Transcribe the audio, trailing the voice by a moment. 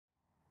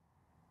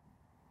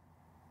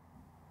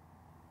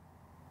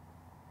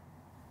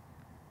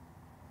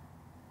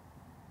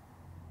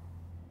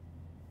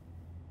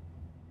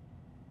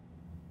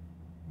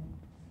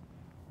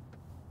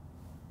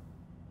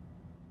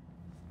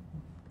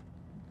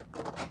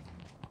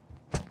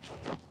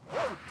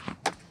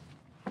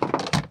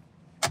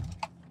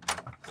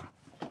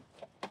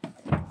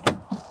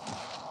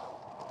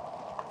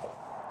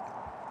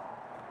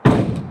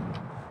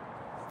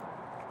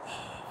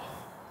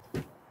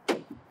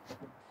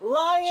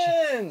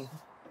Lyon!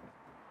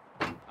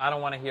 I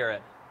don't want to hear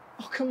it.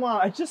 Oh, come on,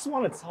 I just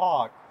want to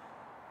talk.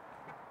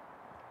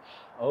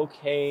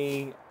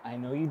 Okay, I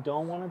know you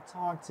don't want to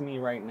talk to me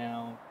right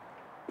now.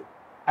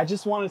 I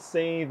just want to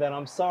say that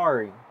I'm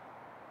sorry,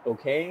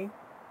 okay?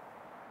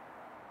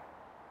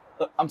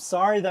 Look, I'm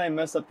sorry that I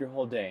messed up your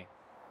whole day.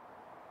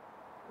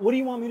 What do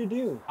you want me to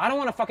do? I don't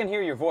want to fucking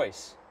hear your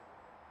voice.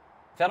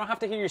 If I don't have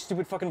to hear your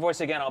stupid fucking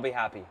voice again, I'll be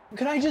happy.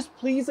 Could I just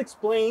please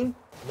explain?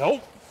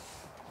 Nope.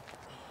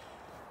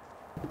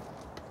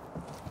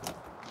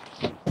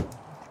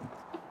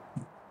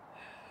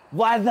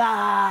 What's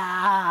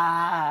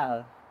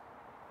up?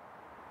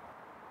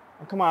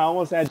 Oh, come on, I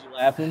almost had you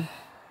laughing.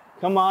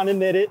 Come on,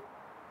 admit it.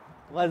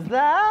 What's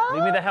up?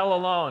 Leave me the hell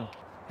alone.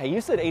 Hey, you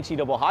said HE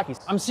double hockey.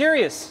 I'm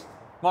serious.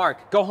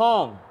 Mark, go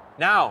home.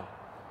 Now.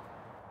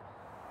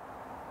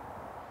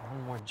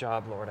 One more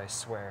job, Lord, I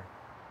swear.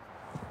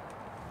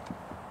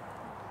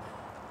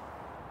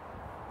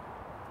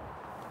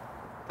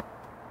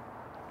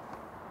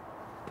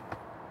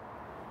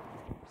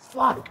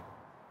 Fuck!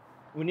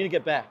 We need to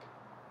get back.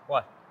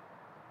 What?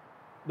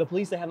 The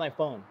police, they have my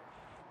phone.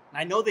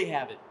 I know they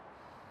have it.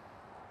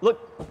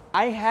 Look,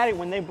 I had it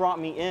when they brought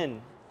me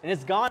in, and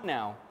it's gone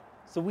now.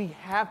 So we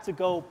have to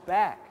go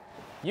back.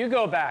 You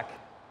go back.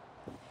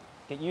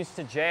 Get used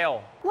to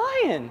jail.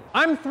 Lyon!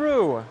 I'm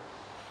through.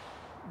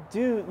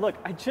 Dude, look,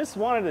 I just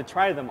wanted to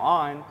try them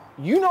on.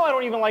 You know I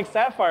don't even like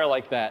Sapphire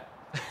like that.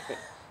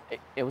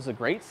 It was a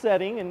great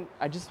setting, and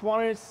I just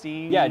wanted to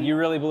see... Yeah, do you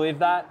really believe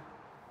that?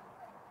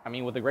 I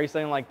mean, with a great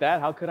setting like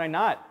that, how could I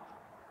not?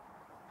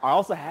 I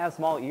also have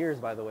small ears,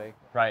 by the way.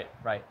 Right,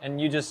 right.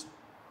 And you just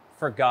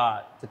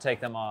forgot to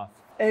take them off.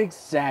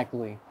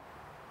 Exactly.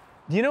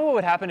 Do you know what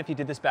would happen if you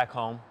did this back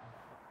home?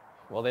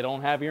 Well, they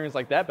don't have earrings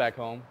like that back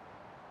home.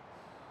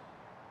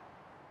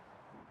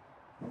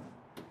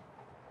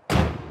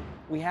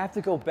 We have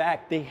to go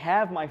back. They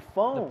have my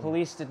phone. The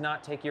police did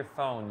not take your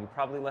phone. You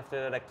probably left it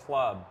at a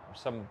club or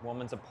some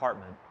woman's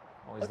apartment.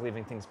 Always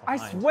leaving things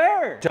behind. I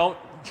swear! Don't.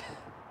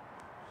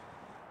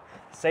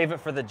 Save it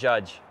for the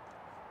judge.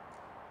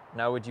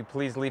 Now, would you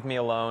please leave me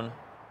alone?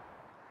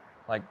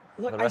 Like,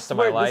 Look, the rest I of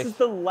my swear, life? this is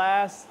the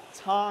last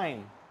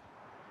time.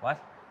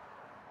 What?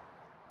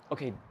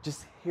 Okay,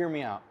 just hear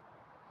me out.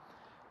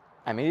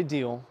 I made a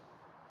deal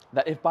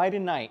that if by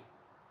tonight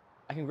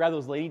I can grab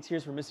those lady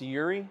tears from Mr.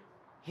 Yuri,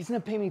 he's gonna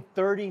pay me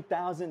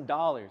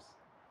 $30,000.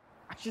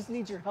 I just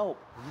need your help.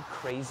 Are you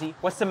crazy?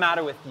 What's the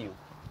matter with you?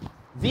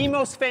 The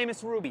most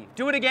famous Ruby.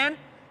 Do it again?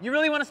 You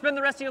really want to spend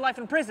the rest of your life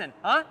in prison,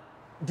 huh?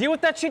 Deal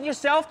with that shit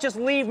yourself, just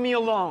leave me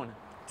alone.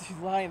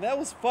 Dude, Lyon, that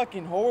was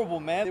fucking horrible,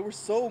 man. They were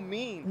so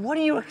mean. What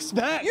do you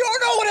expect? You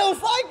don't know what it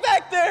was like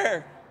back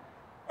there!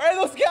 Alright,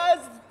 those guys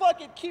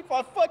fucking keep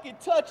on fucking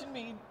touching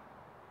me.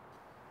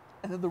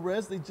 And then the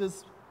rest,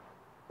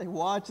 they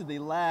watched and they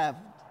laughed.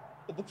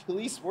 But the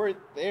police weren't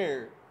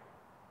there.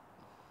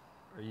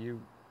 Are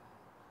you...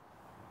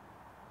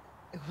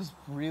 It was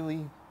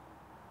really,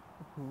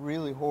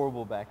 really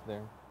horrible back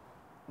there.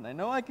 And I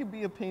know I can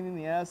be a pain in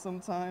the ass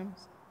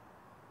sometimes.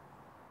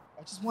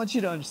 I just want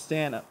you to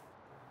understand, I'm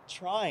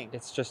trying.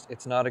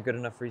 It's not a good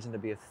enough reason to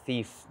be a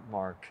thief,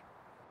 Mark.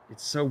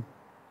 It's so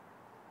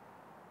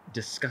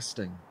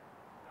disgusting.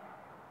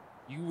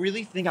 You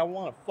really think I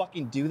want to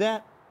fucking do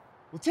that?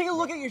 Well, take a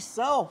look at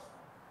yourself.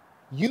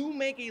 You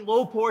make a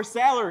low poor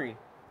salary.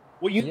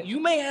 Well,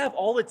 you may have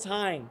all the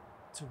time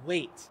to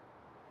wait.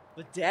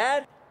 But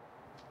Dad,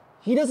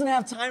 he doesn't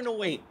have time to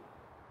wait.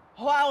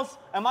 How else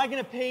am I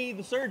gonna pay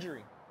the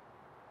surgery?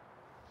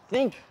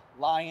 Think,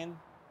 Lyon.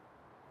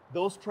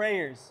 Those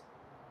prayers,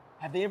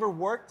 have they ever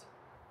worked?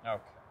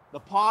 Okay. The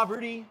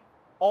poverty,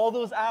 all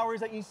those hours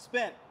that you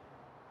spent,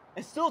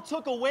 it still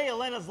took away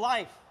Elena's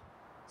life.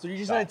 So you're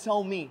just gonna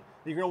tell me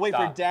that you're gonna wait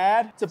for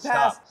Dad to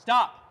pass?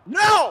 Stop.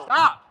 No!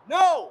 Stop!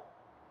 No!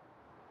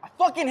 I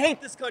fucking hate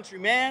this country,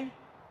 man.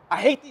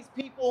 I hate these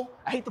people.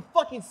 I hate the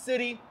fucking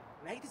city.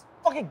 And I hate this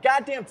fucking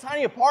goddamn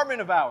tiny apartment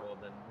of ours. Well,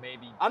 then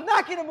maybe... I'm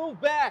not gonna move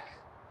back.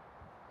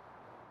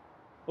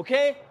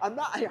 Okay?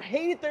 I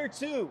hate it there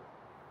too.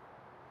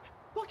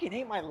 I fucking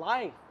hate my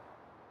life.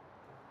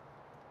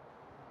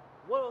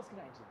 What else can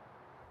I do?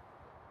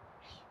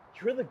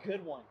 You're the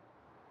good one.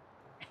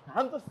 And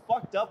I'm the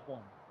fucked up one.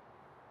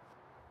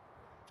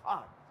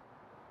 Fuck.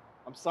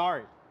 I'm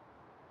sorry.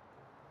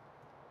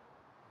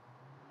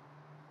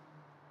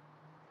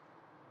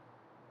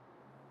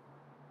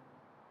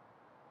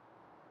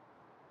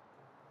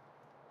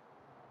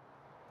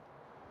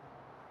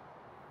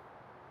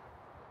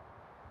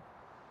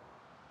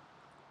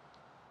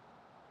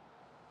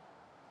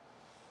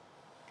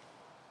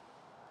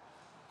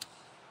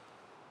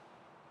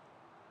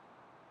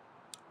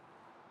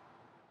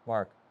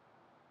 Mark.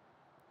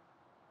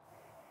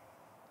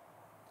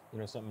 You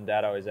know, something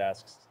Dad always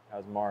asks,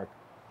 how's Mark?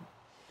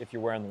 If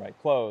you're wearing the right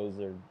clothes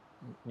or,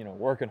 you know,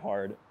 working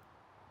hard.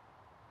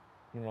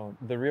 You know,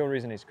 the real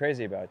reason he's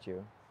crazy about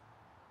you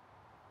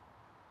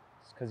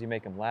is because you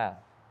make him laugh.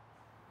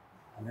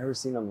 I've never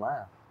seen him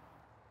laugh.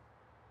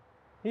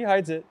 He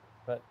hides it,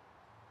 but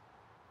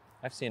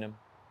I've seen him.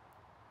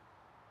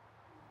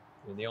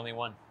 You're the only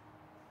one.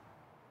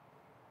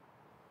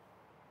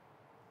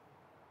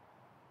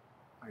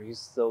 Are you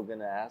still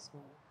gonna ask me?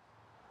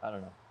 I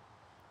don't know.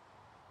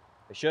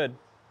 I should.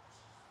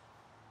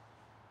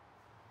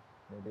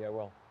 Maybe I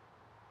will.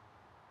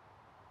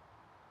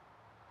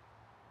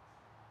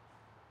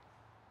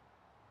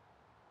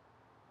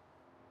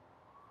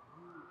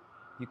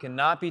 You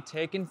cannot be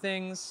taking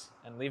things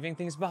and leaving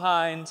things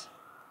behind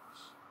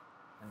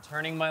and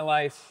turning my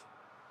life.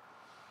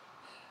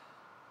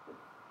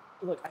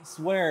 Look, I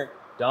swear.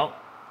 Don't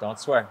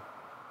swear.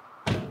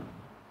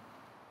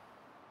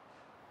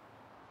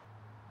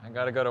 I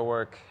gotta go to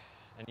work,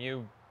 and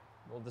you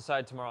will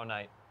decide tomorrow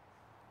night.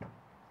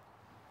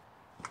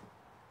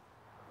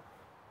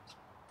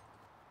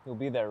 You'll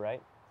be there,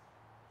 right?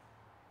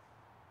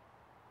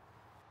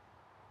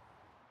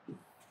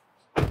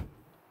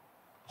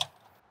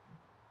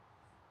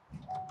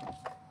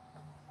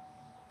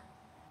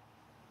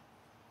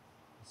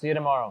 See you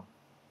tomorrow.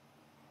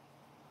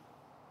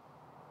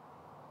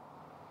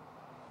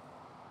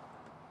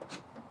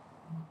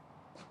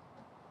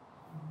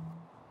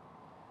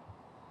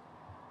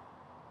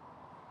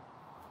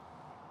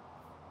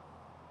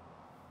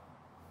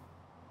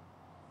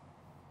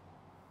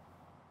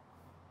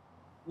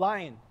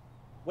 Lyon,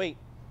 wait.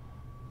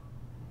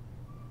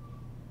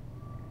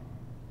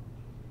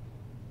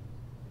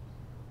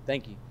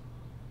 Thank you.